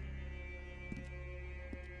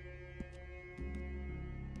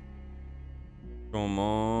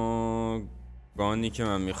 شما گانی که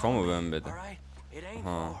من میخوام رو بهم بده.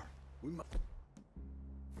 ها. We might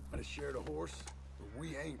have shared a horse, but we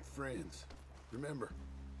ain't friends. Remember,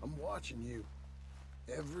 I'm watching you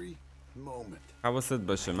every moment. حواست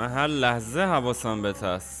باشه، من هر لحظه حواسم بهت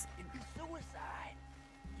هست.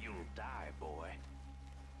 You'll die, boy.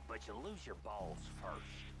 But you'll lose your balls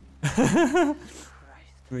first.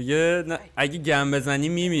 میگه نه اگه گم بزنی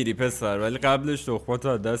میمیری پسر، ولی قبلش تخماتو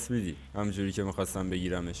از دست میدی. همونجوری که میخواستم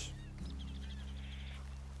بگیرمش،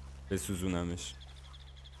 بسوزونمش.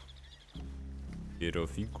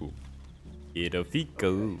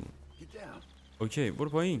 گرافیکو اوکی برو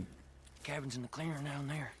پایین. Cabin's in the clearing down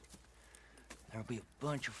there. There'll be a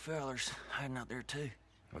bunch of fellers hiding out there too.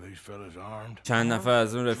 Are these fellas armed? چند نفر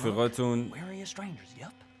از اون رفیقاتون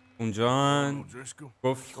اونجا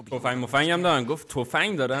گفت تفنگ مفنگم دارن. گفت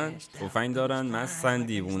تفنگ دارن. تفنگ دارن، مستن،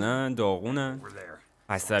 دیوونن، داغونن،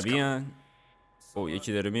 عصبی هن. او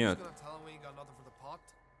یکی داره میاد.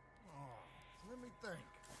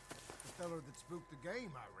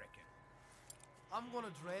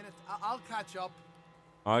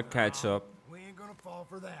 I'll catch up. We ain't gonna fall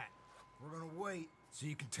for that. We're gonna wait so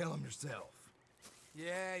you can tell him yourself.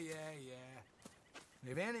 Yeah.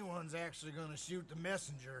 If anyone's actually gonna shoot the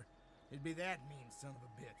messenger, it'd be that mean son of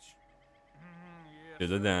a bitch.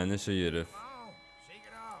 جلو دهنشو گرفت. Shake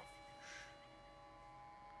it off.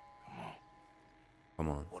 Come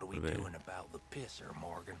on. What are we doing about the pisser,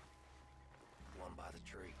 Morgan? One by the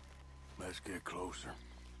tree. Let's get closer.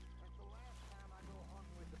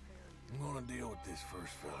 I'm gonna deal with this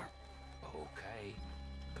first fella. Okay.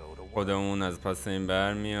 Go to work. خودمون از پس این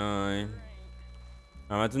برمیایم.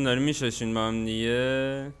 همتون داریم میششین با هم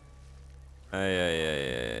دیگه.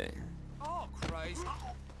 ای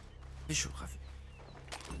بشو خفی.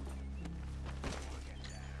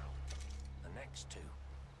 The next two.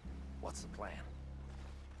 What's the plan?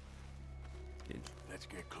 Let's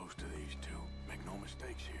get close to these two. Make no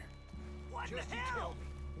mistakes here. What the hell?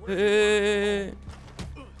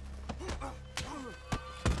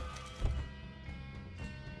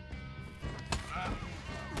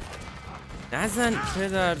 نزن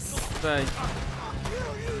پدر سگ.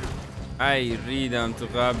 ای ریدم تو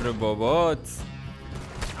قبر بابات.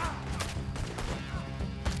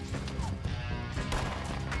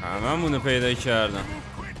 هممونو پیدا کردم.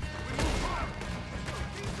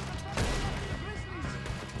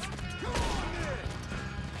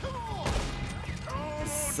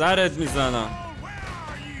 سرت میزنم.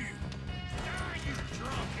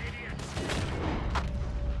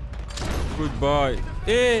 گود بای.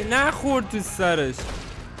 نخورد تو سرش.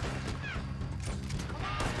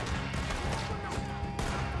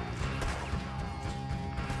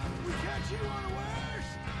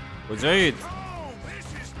 کجایید؟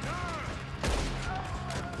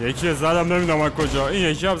 یکی زدم نمیدونم از کجا. این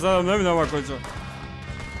یکی هم زدم نمیدونم از کجا.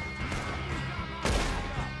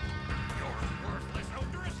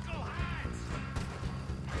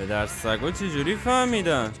 پدر سگا چجوری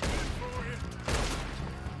فهمیدن؟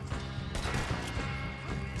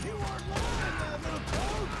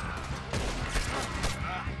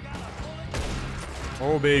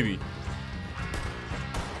 او بیبی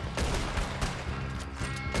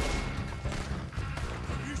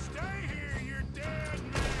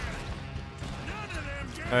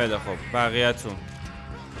خیلی خوب بقیه‌تون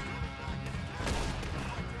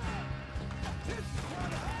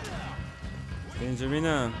اینجا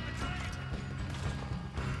بینم.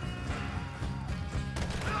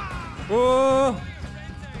 اوه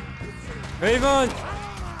حیوان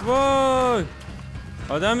وای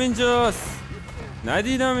آدم اینجاست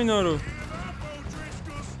ندیدم اینا رو.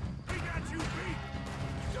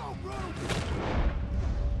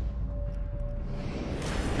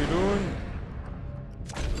 بیرون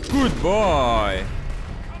گود بای.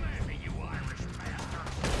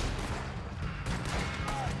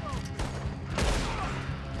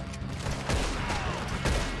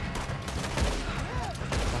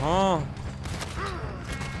 آها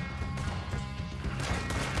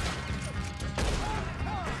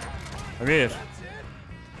امیر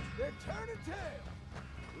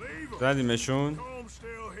زدیمشون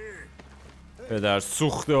پدر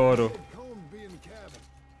سوخته ها رو.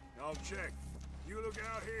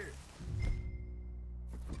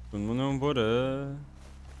 اون بره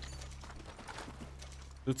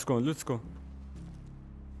لوت کن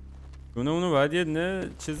اونو باید یه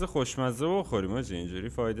نه چیز خوشمزه بخوریم آجی اینجوری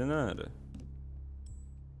فایده نداره.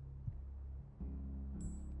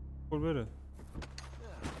 خور بره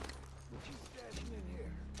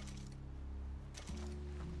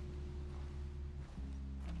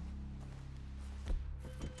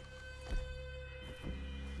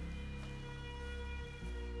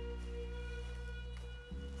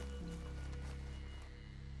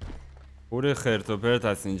پور خرت و پرت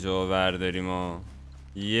از اینجا برداریم ها.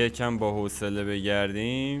 یکم با حوصله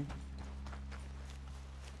بگردیم.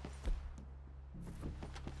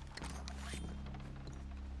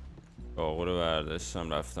 آقا رو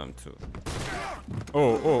برداشتم رفتم تو.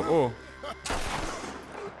 او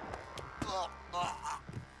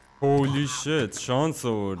هولی شت شانس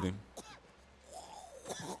آوردیم.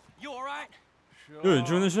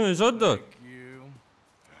 جونشو نجات داد.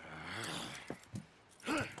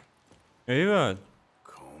 ایول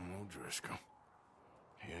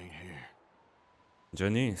اینجا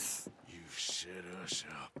نیست.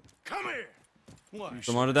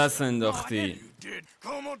 شما رو دست انداختی.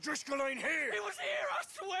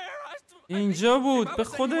 اینجا بود به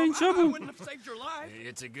خدا اینجا بود.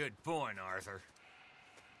 It's a good point, Arthur.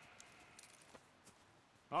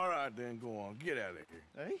 All right, then go on. Get out of here.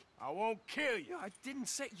 Hey? I won't kill you. I didn't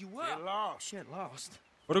set you up. Get lost. Shit, lost.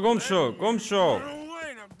 برو گم شو Run away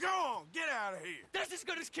now. Go on. Get out of here. That's as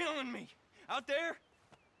good as killing me. Out there,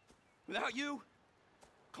 without you,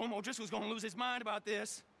 Como just was gonna lose his mind about this.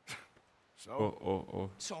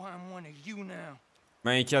 So I'm one of you now.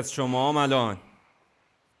 من یکی از شما هم الان.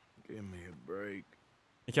 Give me a break.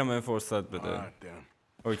 یکم به فرصت بده. All right, then.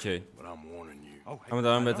 اوکی. But I'm warning you. اما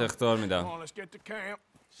دارم بهت اخطار میدم. Come on, let's get to camp.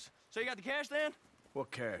 So you got the cash then?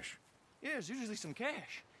 What cash? Yeah, there's usually some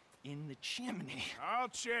cash in the chimney.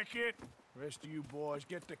 I'll check it. Rest of you boys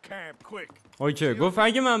get to camp quick. اوکی گفت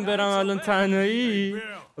اگه من برم الان تنهایی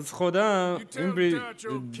از خودم این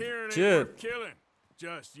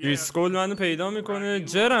ریسکول منو پیدا میکنه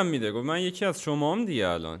جرم میده. گفت من یکی از شمام دیگه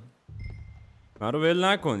الان من رو ول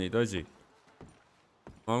نکنید آجی.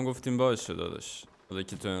 ما هم گفتیم باشه داداش حالا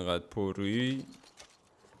که تو اینقدر پرویی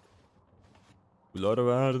پولا رو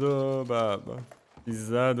بردار. بابا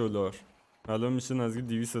 $13 الان میشه نزدیک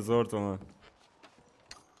 200,000 تومان.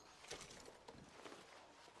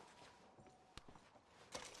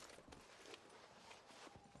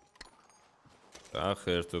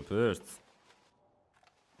 خرت و پرت.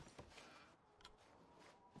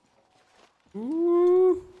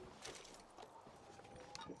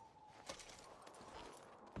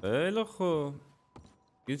 خیلی خوب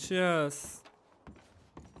یه چی هست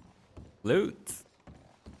لوت.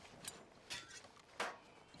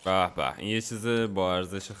 به به این یه چیز با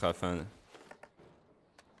ارزش خفنه.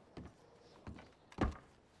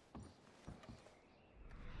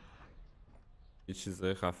 یه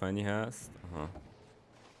چیزای خفنی هست. آها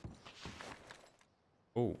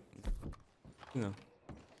او اینا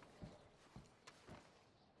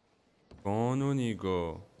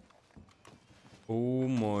قانونیگو. او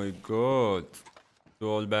مای گاد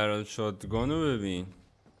دوال برال شاتگانو ببین.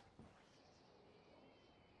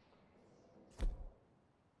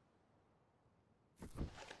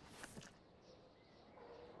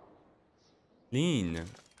 لین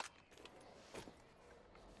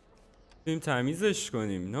بریم تمیزش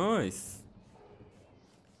کنیم. نایس.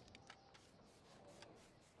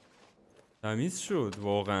 تمیز شد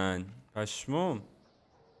واقعا. پشمام.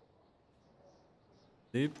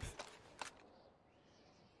 دیپ.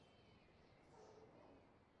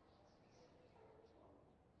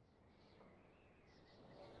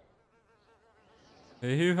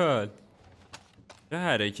 ایوال چه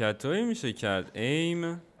حرکت هایی میشه کرد.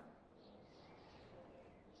 ایم.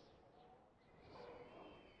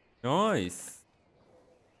 نایس.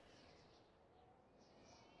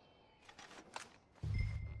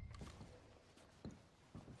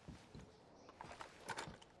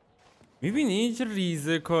 میبینی چه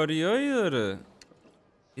ریزه کاری هایی داره.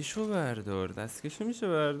 ایشو بردار. دستکشو میشه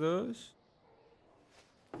برداشت.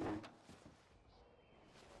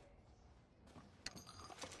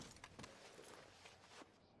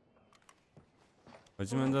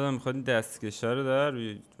 حاجی من دادم میخواد دستکشه رو در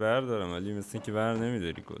بردارم ولی مثل اینکه بر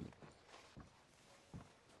نمیداری کل.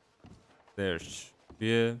 سرچ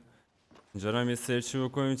بیه اینجا رو هم یه سرچی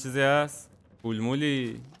بکنیم. چیزی هست؟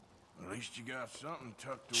 پولمولی.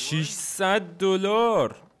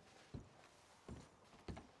 $600.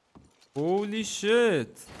 هولی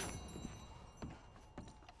شت.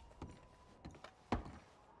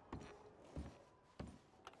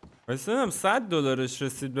 بایستم $100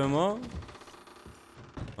 رسید به ما.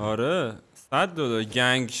 آره $100.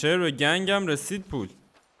 گنگ شیر و گنگ هم رسید پول.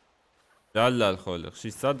 جلال خالق.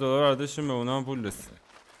 $600 عردشون به اونا هم پول رسید.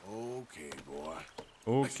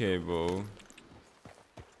 اوکی بو.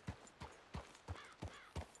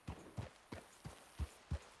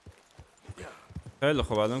 خیلی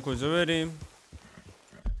خب الان کجا بریم؟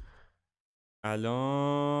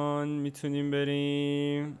 الان میتونیم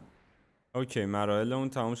بریم. اوکی مراحل اون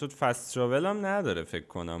تمام شد. فست تراول هم نداره فکر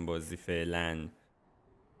کنم بازی فعلا.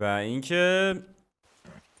 و اینکه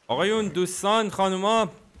آقایون دوستان خانوما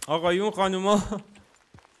آقایون خانوما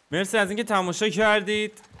مرسی از اینکه تماشا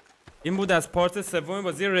کردید. این بود از پارت سوم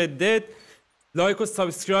بازی ردد. لایک و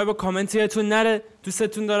سابسکرایب و کامنتیتون نره.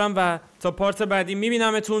 دوستتون دارم و تا پارت بعدی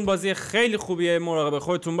میبینمتون. بازی خیلی خوبیه. مراقب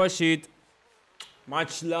خودتون باشید.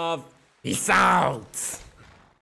 Much love. Peace out.